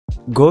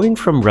Going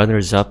from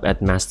runners-up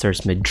at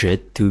Masters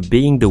Madrid to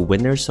being the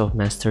winners of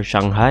Masters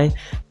Shanghai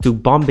to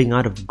bombing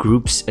out of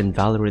groups in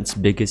Valorant's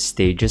biggest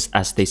stages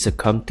as they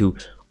succumb to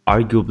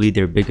arguably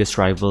their biggest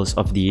rivals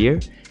of the year,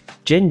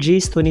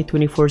 Gen.G's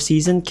 2024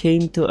 season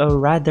came to a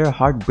rather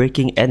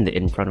heartbreaking end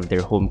in front of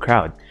their home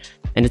crowd.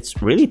 And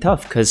it's really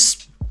tough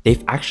because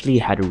they've actually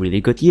had a really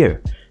good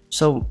year.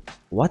 So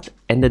what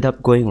ended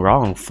up going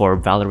wrong for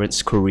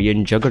Valorant's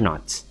Korean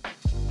juggernauts?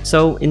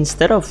 So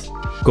instead of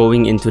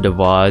going into the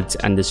VODs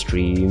and the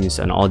streams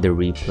and all the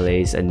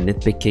replays and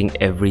nitpicking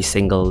every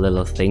single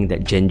little thing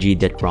that Gen.G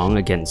did wrong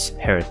against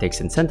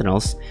Heretics and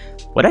Sentinels,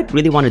 what I'd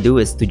really want to do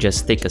is to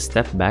just take a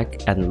step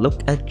back and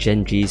look at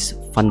Gen.G's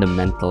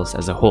fundamentals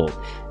as a whole.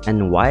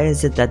 And why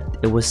is it that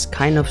it was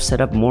kind of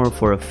set up more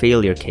for a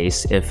failure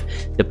case if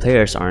the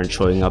players aren't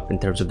showing up in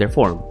terms of their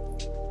form?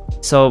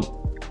 So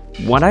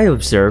what I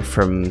observed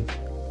from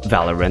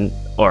Valorant,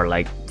 or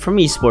like from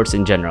esports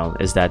in general,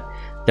 is that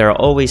there are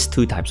always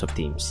two types of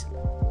teams.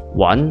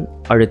 One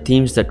are the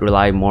teams that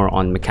rely more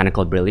on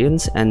mechanical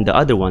brilliance, and the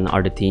other one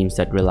are the teams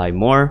that rely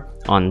more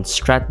on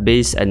strat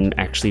base and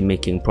actually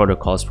making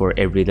protocols for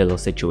every little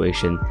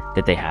situation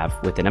that they have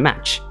within a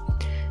match.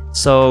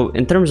 So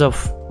in terms of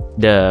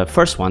the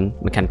first one,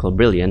 mechanical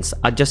brilliance,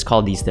 I just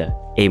call these the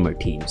aimer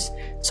teams.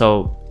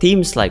 So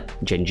teams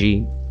like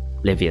Gen.G,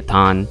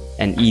 Leviathan,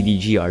 and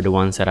EDG are the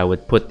ones that I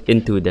would put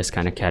into this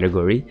kind of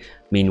category.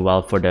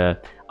 Meanwhile, for the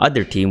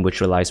other team,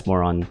 which relies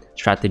more on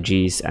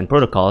strategies and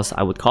protocols,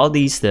 I would call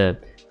these the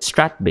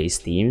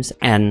strat-based teams.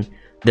 And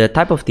the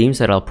type of teams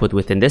that I'll put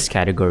within this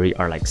category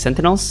are like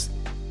Sentinels,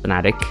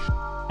 Fnatic,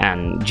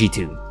 and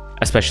G2.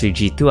 Especially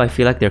G2, I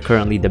feel like they're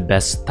currently the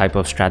best type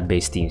of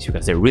strat-based teams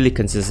because they're really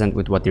consistent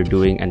with what they're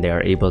doing and they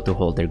are able to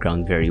hold their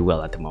ground very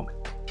well at the moment.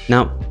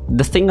 Now,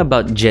 the thing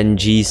about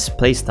Gen.G's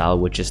playstyle,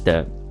 which is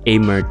the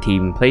aimer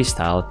team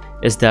playstyle,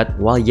 is that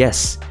while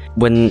yes,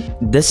 when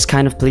this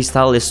kind of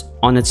playstyle is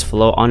on its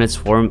flow, on its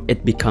form,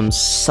 it becomes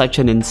such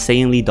an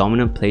insanely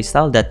dominant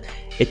playstyle that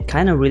it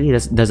kind of really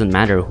doesn't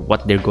matter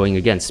what they're going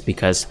against,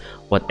 because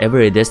whatever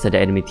it is that the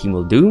enemy team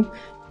will do,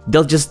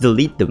 they'll just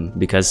delete them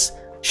because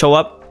show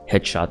up,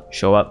 headshot,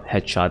 show up,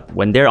 headshot.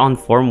 When they're on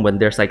form, when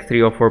there's like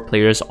 3 or 4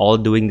 players all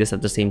doing this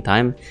at the same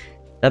time,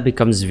 that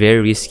becomes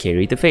very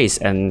scary to face,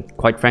 and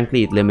quite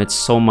frankly it limits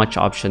so much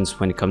options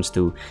when it comes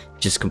to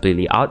just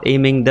completely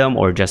out-aiming them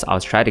or just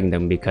out-stratting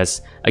them,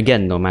 because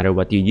again, no matter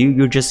what you do,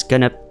 you're just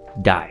gonna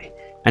die.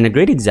 And a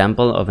great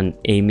example of an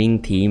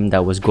aiming team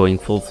that was going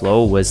full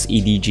flow was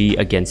EDG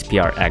against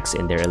PRX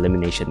in their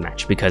elimination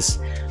match, because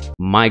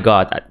my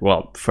god,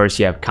 well, first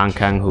you have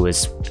Kang, who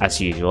is as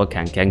usual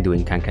Kang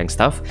doing Kang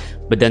stuff,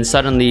 but then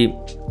suddenly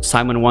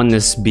Simon1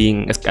 is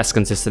being as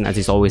consistent as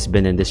he's always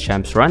been in this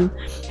champs run,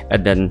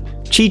 and then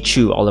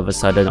Chichu all of a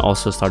sudden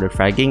also started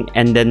fragging,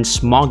 and then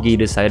Smoggy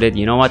decided,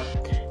 you know what,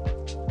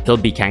 he'll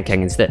be Kang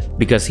instead,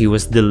 because he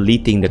was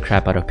deleting the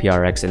crap out of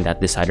PRX in that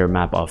decider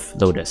map of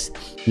Lotus.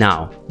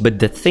 Now, but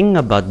the thing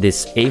about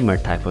this aimer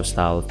type of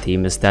style of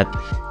team is that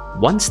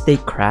once they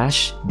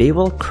crash, they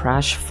will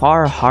crash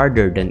far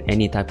harder than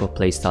any type of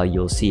playstyle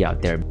you'll see out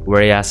there.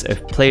 Whereas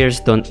if players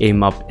don't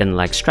aim up in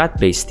like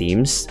strat-based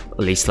teams, at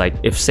least like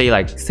if say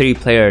like 3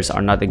 players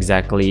are not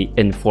exactly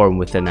in form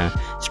within a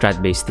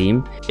strat-based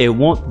team, it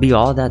won't be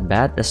all that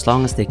bad as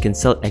long as they can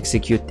still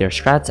execute their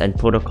strats and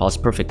protocols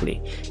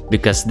perfectly,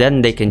 because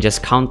then they can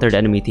just counter the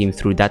enemy team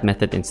through that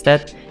method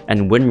instead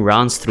and win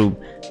rounds through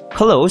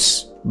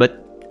close but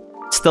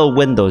still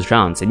win those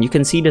rounds. And you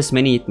can see this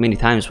many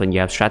times when you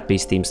have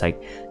strat-based teams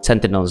like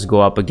Sentinels go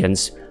up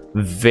against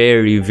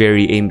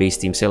very aim-based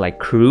teams, say like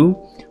Crew,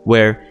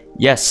 where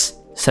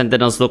yes,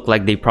 Sentinels look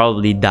like they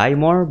probably die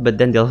more, but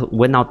then they'll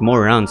win out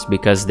more rounds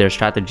because their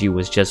strategy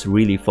was just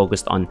really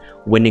focused on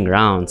winning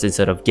rounds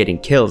instead of getting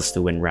kills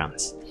to win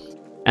rounds.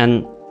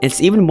 And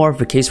it's even more of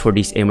a case for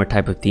these aimer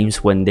type of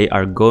teams when they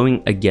are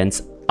going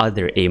against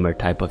other aimer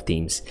type of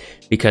teams,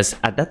 because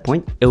at that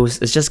point it's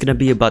just gonna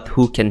be about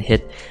who can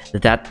hit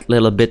that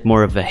little bit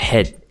more of a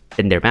head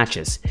in their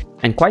matches.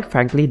 And quite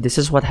frankly, this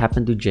is what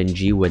happened to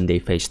Gen.G when they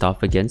faced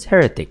off against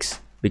Heretics,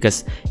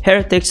 because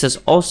Heretics is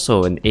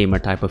also an aimer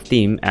type of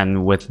team,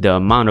 and with the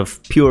amount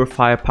of pure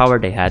firepower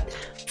they had,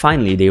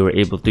 finally they were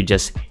able to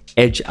just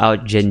edge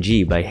out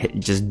Gen.G by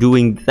just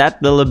doing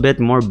that little bit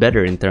more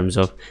better in terms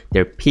of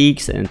their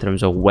peaks and in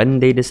terms of when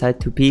they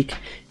decide to peak,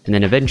 and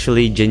then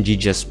eventually Gen.G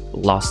just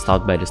lost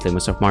out by the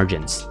slimmest of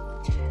margins.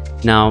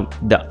 Now,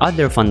 the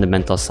other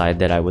fundamental side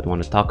that I would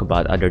want to talk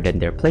about other than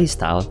their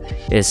playstyle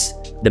is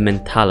the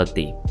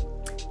mentality.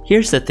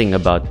 Here's the thing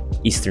about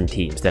Eastern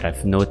teams that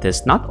I've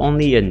noticed not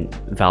only in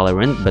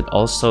Valorant but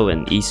also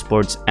in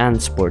esports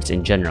and sports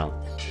in general,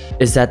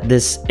 is that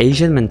this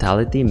Asian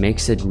mentality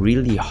makes it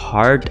really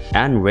hard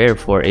and rare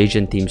for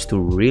Asian teams to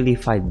really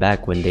fight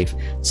back when they've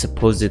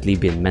supposedly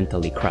been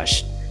mentally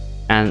crushed.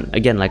 And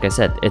again, like I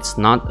said, it's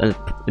not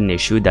an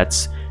issue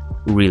that's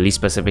really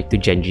specific to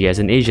Gen.G as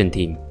an Asian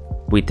team.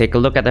 We take a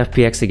look at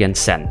FPX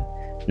against Sen.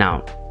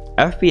 Now,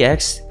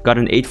 FPX got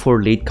an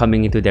 8-4 lead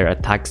coming into their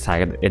attack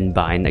side in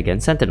Bind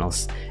against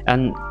Sentinels.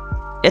 And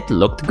it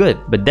looked good.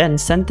 But then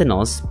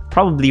Sentinels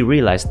probably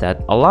realized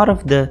that a lot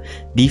of the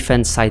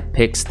defense side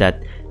picks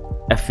that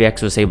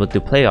FPX was able to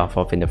play off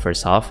of in the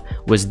first half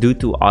was due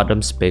to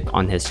Autumn's pick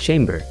on his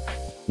Chamber.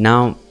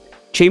 Now,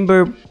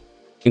 Chamber,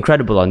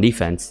 incredible on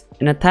defense.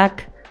 In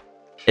attack,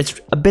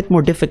 it's a bit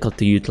more difficult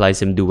to utilize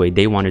him the way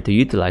they wanted to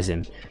utilize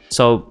him.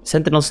 So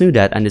Sentinels knew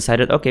that and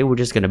decided, okay, we're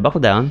just gonna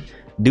buckle down,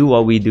 do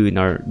what we do in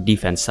our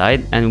defense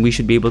side, and we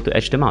should be able to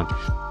edge them out.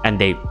 And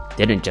they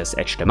didn't just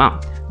edge them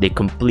out, they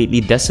completely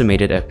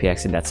decimated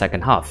FPX in that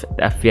second half.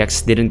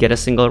 FPX didn't get a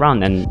single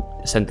round and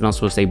Sentinels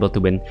was able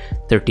to win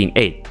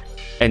 13-8.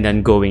 And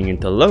then going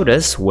into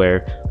Lotus,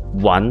 where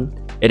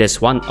it is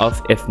one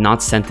of, if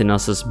not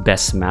Sentinels'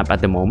 best map at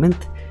the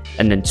moment.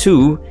 And then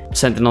 2,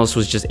 Sentinels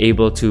was just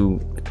able to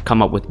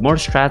come up with more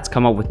strats,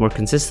 come up with more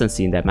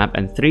consistency in that map.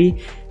 And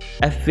 3,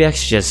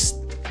 FPX just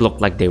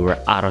looked like they were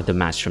out of the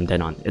match from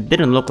then on. It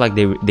didn't look like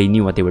they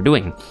knew what they were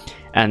doing.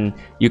 And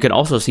you can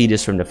also see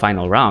this from the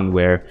final round,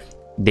 where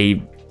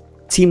they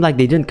seemed like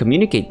they didn't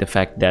communicate the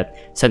fact that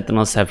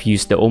Sentinels have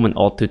used the Omen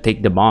ult to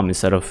take the bomb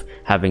instead of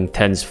having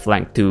Tens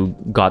flanked to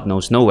God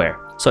knows nowhere.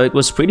 So it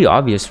was pretty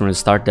obvious from the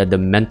start that the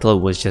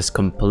mental was just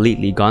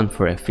completely gone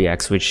for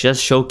FPX, which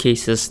just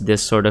showcases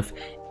this sort of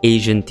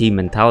Asian team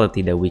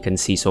mentality that we can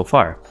see so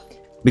far.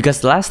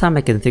 Because the last time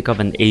I can think of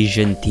an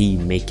Asian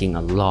team making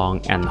a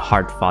long and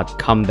hard-fought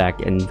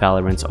comeback in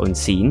Valorant's own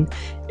scene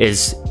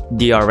is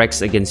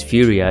DRX against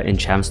Furia in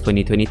Champs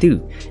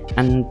 2022.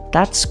 And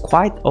that's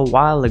quite a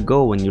while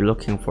ago when you're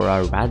looking for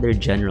a rather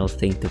general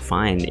thing to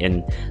find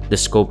in the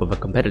scope of a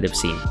competitive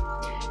scene.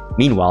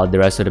 Meanwhile, the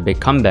rest of the big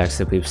comebacks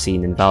that we've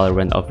seen in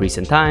Valorant of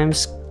recent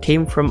times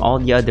came from all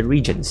the other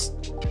regions.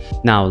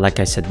 Now, like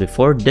I said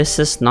before, this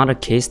is not a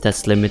case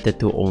that's limited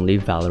to only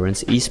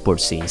Valorant's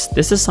esports scenes.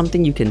 This is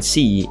something you can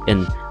see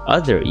in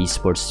other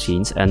esports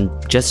scenes and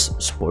just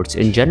sports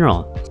in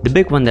general. The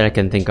big one that I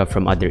can think of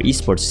from other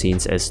esports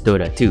scenes is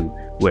Dota 2,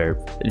 where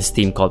this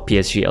team called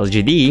PSG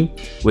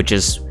LGD, which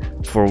is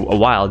for a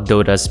while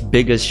Dota's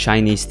biggest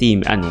Chinese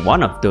team and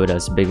one of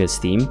Dota's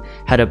biggest team,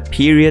 had a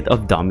period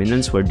of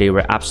dominance where they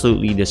were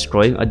absolutely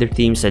destroying other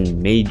teams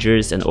in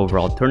majors and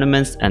overall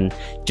tournaments and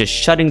just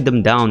shutting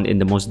them down in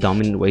the most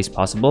dominant ways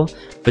possible.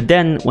 But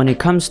then when it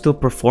comes to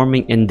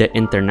performing in the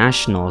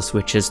internationals,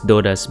 which is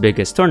Dota's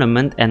biggest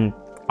tournament and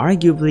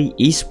arguably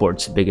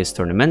esports' biggest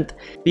tournament,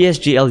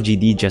 PSG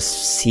LGD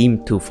just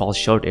seemed to fall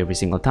short every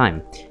single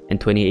time. In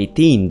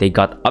 2018, they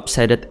got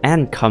upsetted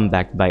and come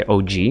back by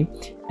OG,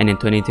 and in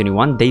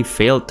 2021, they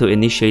failed to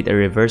initiate a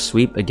reverse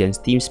sweep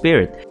against Team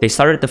Spirit. They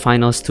started the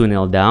finals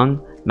 2-0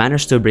 down,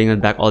 managed to bring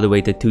it back all the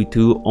way to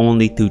 2-2,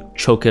 only to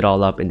choke it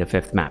all up in the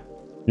 5th map.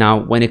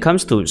 Now, when it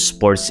comes to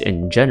sports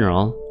in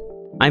general,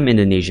 I'm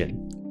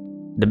Indonesian.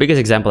 The biggest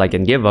example I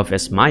can give of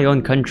is my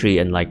own country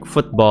in like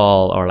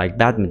football or like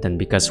badminton,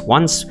 because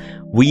once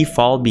we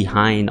fall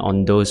behind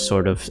on those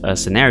sort of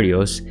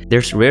scenarios,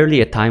 there's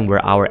rarely a time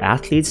where our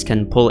athletes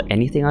can pull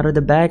anything out of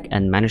the bag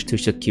and manage to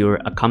secure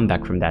a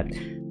comeback from that.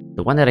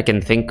 The one that I can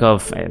think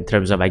of in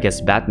terms of, I guess,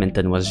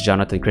 badminton was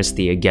Jonathan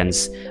Christie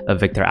against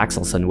Victor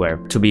Axelsen, where,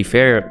 to be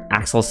fair,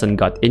 Axelsen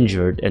got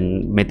injured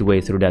in midway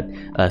through that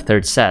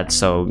 3rd set,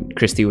 so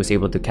Christie was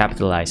able to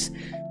capitalize.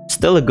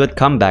 Still a good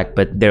comeback,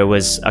 but there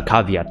was a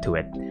caveat to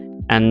it.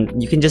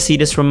 And you can just see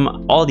this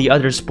from all the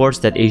other sports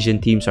that Asian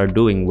teams are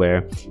doing,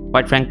 where,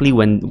 quite frankly,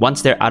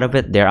 once they're out of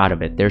it, they're out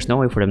of it. There's no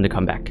way for them to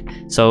come back.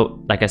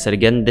 So, like I said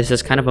again, this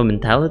is kind of a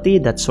mentality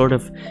that sort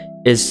of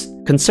is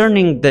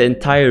concerning the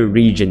entire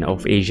region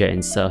of Asia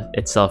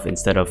itself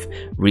instead of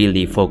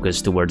really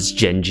focused towards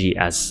Gen.G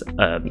as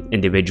an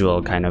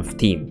individual kind of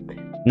team.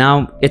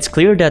 Now, it's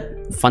clear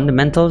that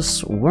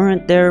fundamentals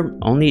weren't their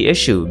only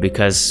issue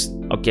because,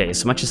 okay,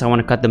 as much as I want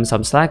to cut them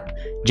some slack,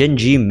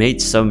 Gen.G made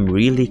some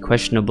really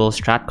questionable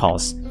strat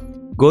calls.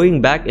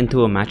 Going back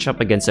into a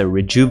matchup against a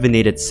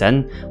rejuvenated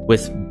Sen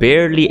with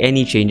barely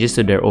any changes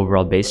to their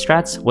overall base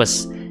strats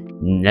was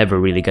never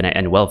really gonna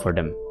end well for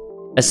them.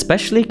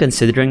 Especially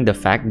considering the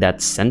fact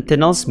that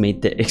Sentinels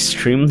made the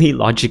extremely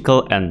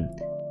logical and,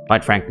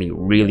 quite frankly,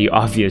 really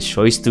obvious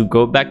choice to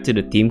go back to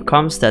the team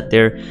comps that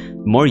they're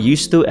more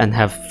used to and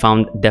have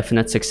found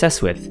definite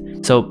success with.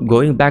 So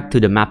going back to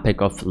the map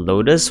pick of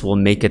Lotus will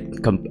make it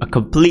a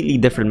completely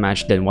different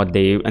match than what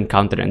they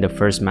encountered in the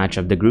first match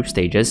of the group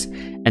stages.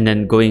 And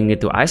then going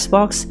into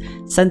Icebox,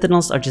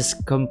 Sentinels are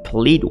just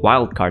complete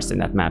wildcards in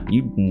that map.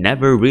 You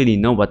never really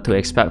know what to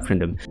expect from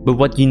them. But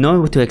what you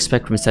know what to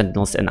expect from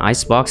Sentinels in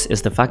Icebox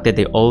is the fact that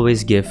they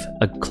always give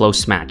a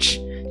close match.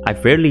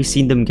 I've rarely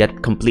seen them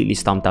get completely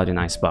stomped out in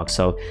Icebox,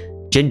 so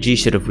Gen.G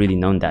should have really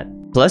known that.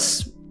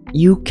 Plus,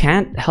 you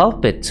can't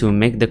help it to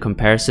make the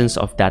comparisons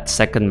of that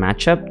second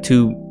matchup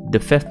to the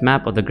 5th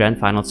map of the Grand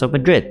Finals of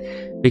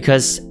Madrid,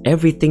 because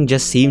everything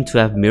just seemed to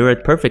have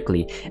mirrored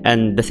perfectly.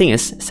 And the thing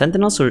is,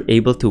 Sentinels were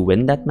able to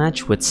win that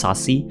match with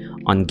Sassy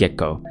on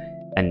Gecko.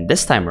 And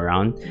this time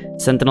around,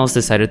 Sentinels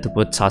decided to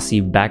put Sassy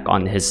back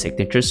on his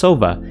signature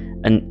Sova,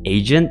 an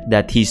agent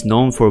that he's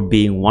known for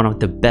being one of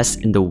the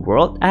best in the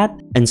world at.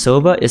 And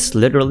Sova is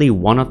literally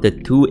one of the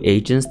 2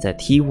 agents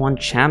that he won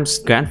Champs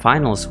Grand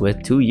Finals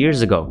with 2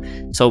 years ago.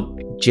 So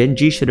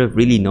GenG should have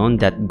really known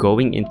that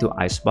going into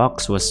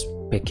Icebox was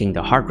picking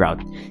the hard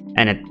route,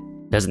 and it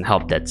doesn't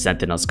help that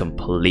Sentinels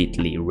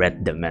completely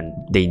read them, and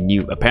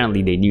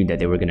apparently they knew that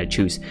they were gonna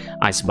choose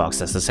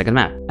Icebox as the second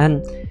map.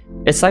 And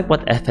it's like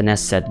what FNS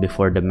said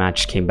before the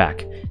match came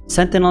back.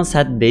 Sentinels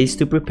had days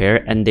to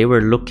prepare, and they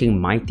were looking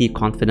mighty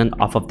confident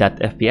off of that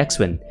FPX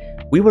win.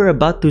 We were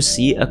about to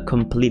see a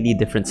completely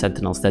different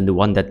Sentinels than the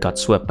one that got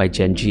swept by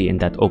Gen.G in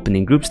that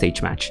opening group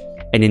stage match.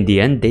 And in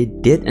the end, they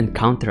did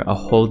encounter a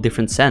whole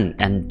different Sen,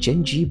 and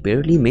Gen.G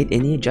barely made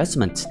any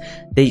adjustments.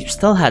 They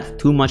still had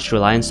too much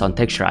reliance on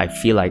texture. I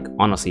feel like,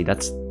 honestly,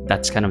 that's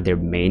kind of their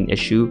main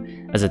issue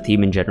as a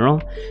team in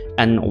general.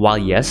 And while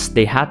yes,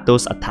 they had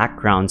those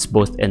attack rounds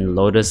both in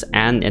Lotus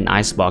and in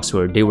Icebox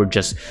where they were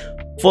just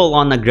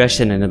full-on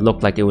aggression and it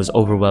looked like it was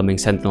overwhelming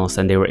Sentinels,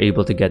 and they were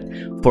able to get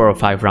 4 or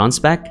 5 rounds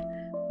back.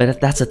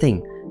 But that's the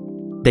thing.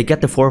 They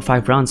get the 4 or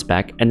 5 rounds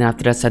back, and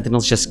after that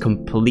Sentinels just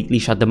completely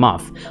shut them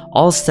off.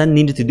 All Sen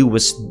needed to do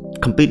was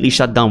completely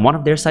shut down one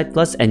of their side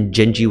plus, and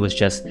Gen.G was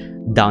just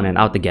down and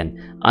out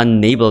again,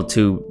 unable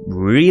to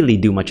really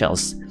do much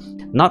else.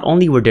 Not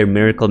only were there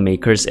miracle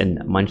makers in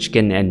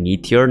Munchkin and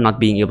Meteor not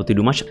being able to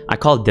do much, I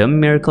call them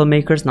miracle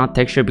makers, not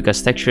Texture,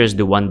 because Texture is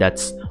the one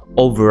that's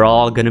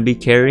overall gonna be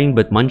carrying,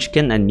 but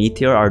Munchkin and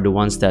Meteor are the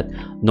ones that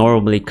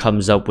normally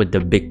comes up with the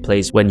big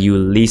plays when you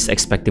least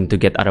expect him to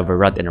get out of a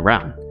rut in a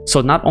round.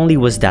 So not only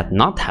was that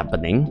not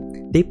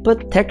happening, they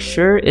put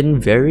Texture in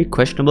very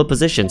questionable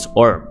positions,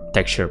 or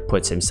Texture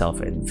puts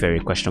himself in very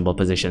questionable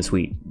positions,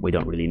 we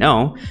don't really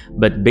know,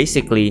 but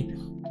basically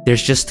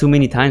there's just too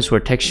many times where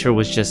Texture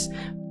was just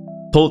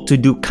told to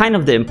do kind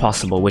of the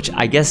impossible, which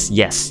I guess,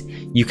 yes,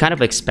 you kind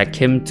of expect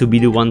him to be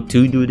the one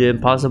to do the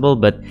impossible,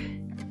 but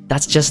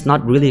that's just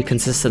not really a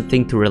consistent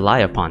thing to rely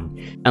upon.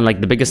 And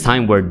like the biggest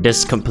time where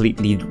this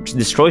completely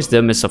destroys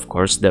them is of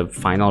course the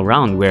final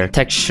round, where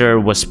Texture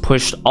was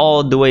pushed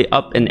all the way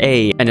up in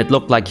A, and it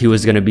looked like he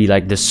was gonna be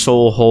like the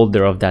sole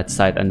holder of that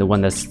site and the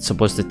one that's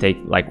supposed to take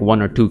like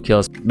 1 or 2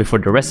 kills before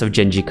the rest of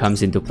Gen.G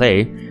comes into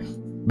play.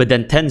 But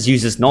then Tens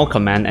uses null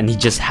command and he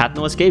just had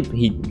no escape.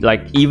 He,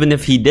 like, even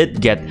if he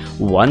did get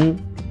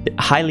 1,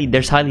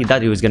 there's highly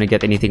doubt he was gonna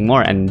get anything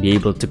more and be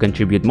able to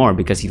contribute more,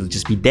 because he'll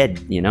just be dead,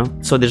 you know.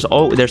 So there's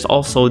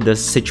also the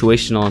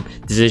situational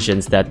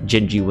decisions that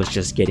Gen.G was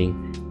just getting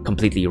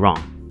completely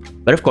wrong.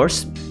 But of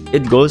course,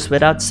 it goes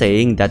without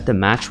saying that the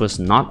match was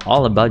not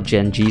all about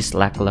Gen.G's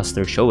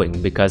lackluster showing,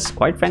 because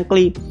quite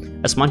frankly,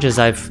 as much as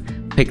I've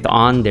picked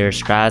on their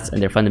strats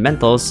and their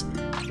fundamentals,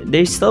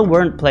 they still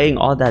weren't playing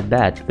all that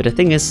bad. But the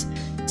thing is,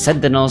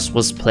 Sentinels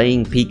was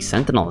playing peak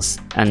Sentinels,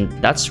 and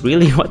that's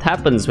really what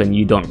happens when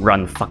you don't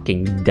run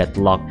fucking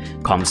deadlock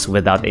comps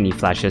without any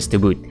flashes to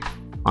boot.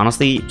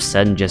 Honestly,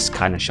 Sen just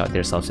kinda shot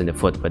themselves in the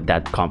foot with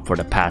that comp for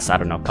the past, I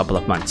don't know, couple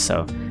of months,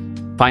 so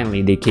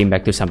finally they came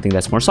back to something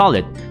that's more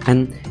solid.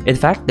 And in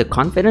fact, the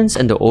confidence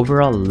and the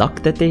overall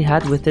luck that they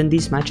had within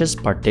these matches,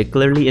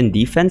 particularly in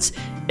defense,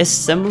 is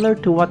similar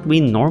to what we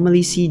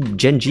normally see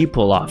Gen.G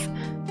pull off,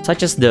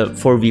 such as the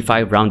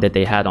 4v5 round that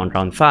they had on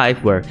round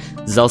 5, where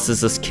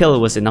Zelsis' kill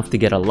was enough to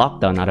get a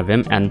lockdown out of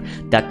him, and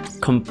that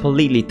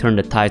completely turned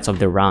the tides of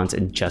the rounds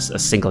in just a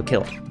single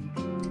kill.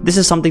 This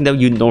is something that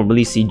you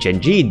normally see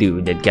Gen.G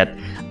do. They'd get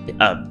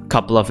a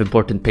couple of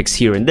important picks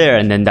here and there,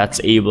 and then that's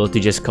able to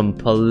just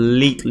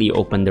completely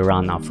open the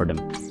round up for them.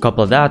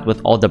 Couple that with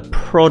all the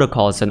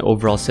protocols and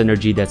overall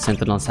synergy that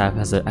Sentinels have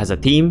as a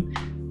team,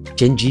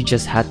 Gen.G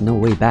just had no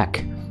way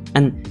back.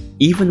 And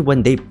even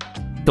when they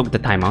took the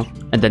timeout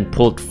and then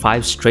pulled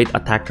 5 straight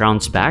attack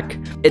rounds back,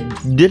 it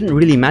didn't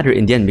really matter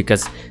in the end,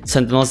 because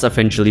Sentinels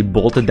eventually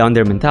bolted down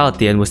their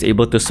mentality and was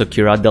able to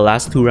secure out the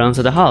last 2 rounds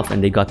of the half,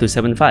 and they got to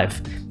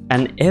 7-5.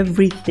 And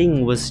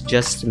everything was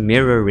just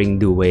mirroring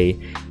the way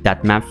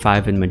that map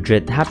 5 in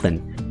Madrid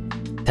happened.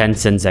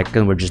 Tens and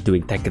Zekken were just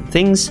doing Tekken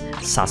things,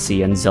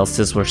 Sassy and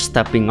Zelsis were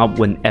stepping up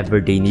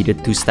whenever they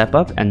needed to step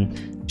up,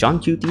 and John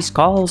QT's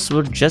calls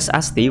were just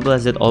as stable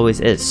as it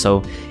always is.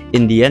 So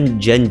in the end,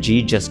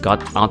 Gen.G just got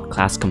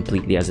outclassed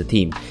completely as a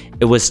team.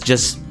 It was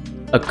just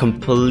a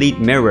complete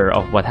mirror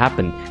of what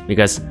happened,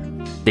 because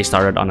they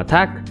started on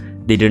attack,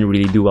 they didn't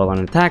really do well on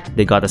attack,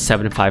 they got a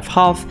 7-5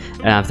 half,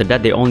 and after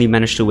that they only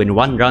managed to win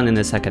 1 round in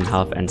the second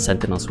half, and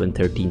Sentinels win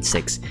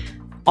 13-6.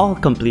 All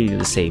completely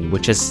the same,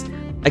 which is,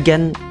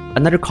 again,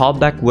 another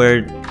callback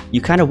where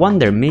you kind of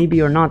wonder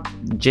maybe or not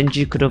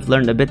Gen.G could have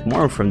learned a bit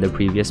more from the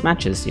previous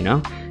matches, you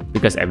know?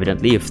 Because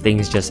evidently if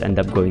things just end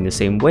up going the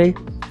same way,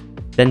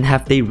 then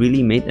have they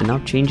really made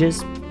enough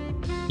changes?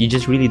 You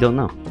just really don't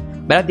know.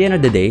 But at the end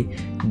of the day,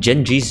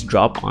 Gen.G's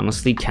drop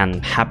honestly can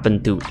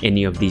happen to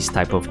any of these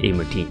type of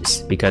aimer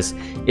teams, because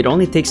it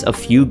only takes a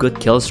few good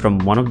kills from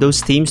one of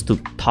those teams to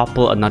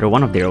topple another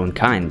one of their own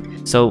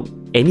kind. So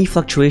any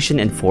fluctuation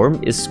in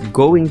form is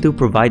going to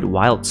provide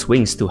wild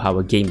swings to how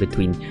a game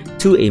between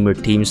 2 aimer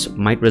teams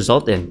might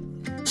result in.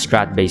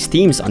 Strat-based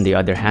teams, on the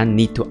other hand,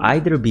 need to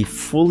either be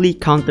fully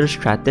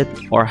counter-stratted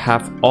or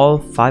have all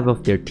 5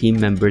 of their team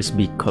members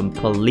be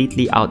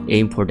completely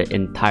out-aimed for the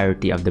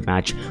entirety of the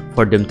match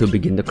for them to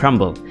begin to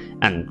crumble.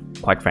 And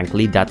quite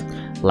frankly, that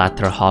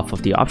latter half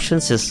of the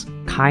options is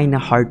kinda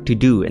hard to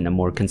do in a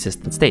more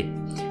consistent state.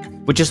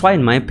 Which is why,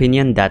 in my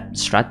opinion, that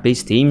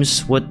strat-based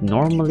teams would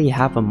normally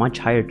have a much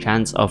higher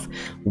chance of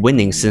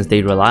winning, since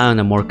they rely on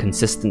a more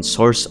consistent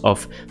source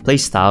of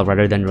playstyle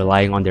rather than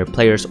relying on their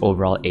players'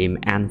 overall aim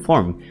and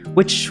form,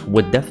 which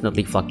would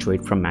definitely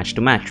fluctuate from match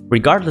to match,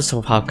 regardless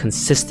of how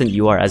consistent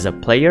you are as a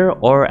player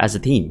or as a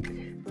team.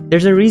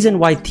 There's a reason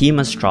why Team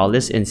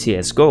Astralis in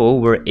CSGO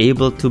were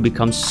able to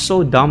become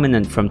so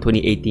dominant from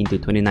 2018 to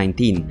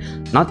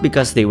 2019, not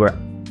because they were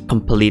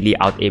completely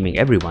out-aiming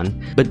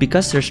everyone, but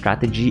because their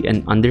strategy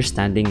and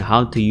understanding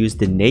how to use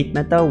the nade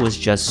meta was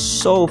just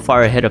so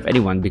far ahead of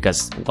anyone,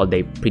 because, well,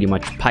 they pretty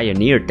much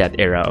pioneered that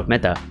era of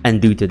meta. And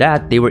due to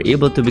that, they were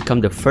able to become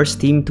the first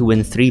team to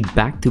win 3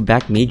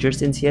 back-to-back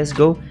majors in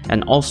CSGO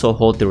and also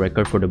hold the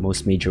record for the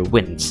most major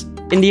wins.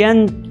 In the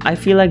end, I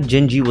feel like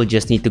GenG will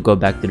just need to go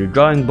back to the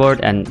drawing board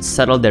and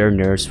settle their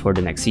nerves for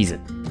the next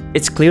season.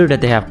 It's clear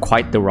that they have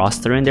quite the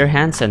roster in their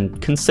hands, and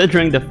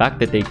considering the fact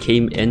that they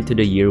came into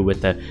the year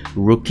with a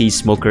rookie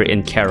smoker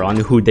in Caron,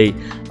 who they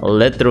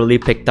literally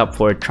picked up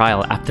for a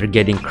trial after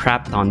getting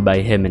crapped on by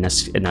him in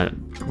a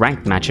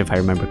ranked match, if I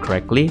remember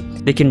correctly,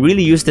 they can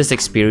really use this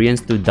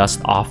experience to dust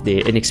off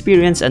the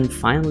inexperience and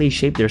finally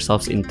shape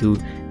themselves into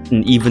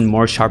an even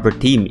more sharper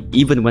team,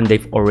 even when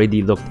they've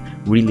already looked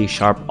really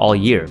sharp all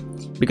year.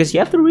 Because you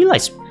have to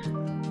realize,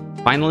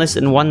 finalists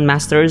in one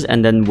Masters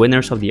and then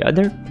winners of the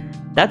other,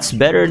 that's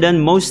better than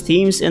most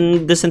teams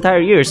in this entire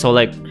year. So,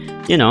 like,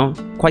 you know,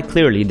 quite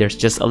clearly there's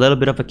just a little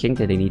bit of a kink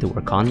that they need to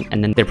work on,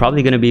 and then they're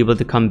probably going to be able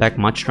to come back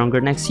much stronger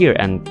next year.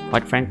 And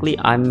quite frankly,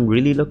 I'm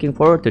really looking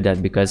forward to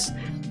that, because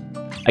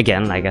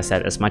again, like I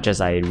said, as much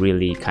as I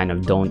really kind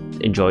of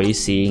don't enjoy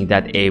seeing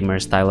that aimer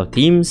style of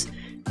teams,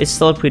 it's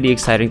still pretty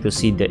exciting to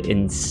see the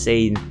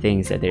insane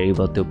things that they're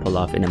able to pull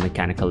off in a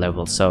mechanical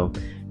level. So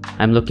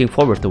I'm looking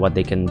forward to what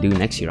they can do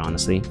next year,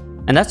 honestly.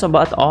 And that's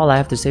about all I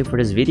have to say for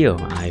this video.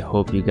 I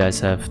hope you guys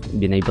have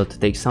been able to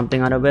take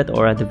something out of it,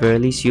 or at the very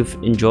least you've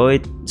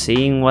enjoyed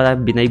seeing what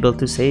I've been able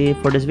to say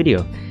for this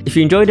video. If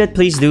you enjoyed it,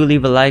 please do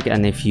leave a like,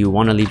 and if you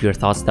want to leave your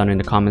thoughts down in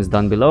the comments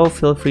down below,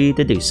 feel free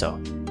to do so.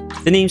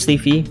 The name's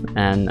Lofi,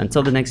 and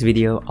until the next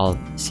video, I'll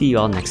see you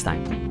all next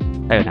time.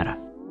 Sayonara.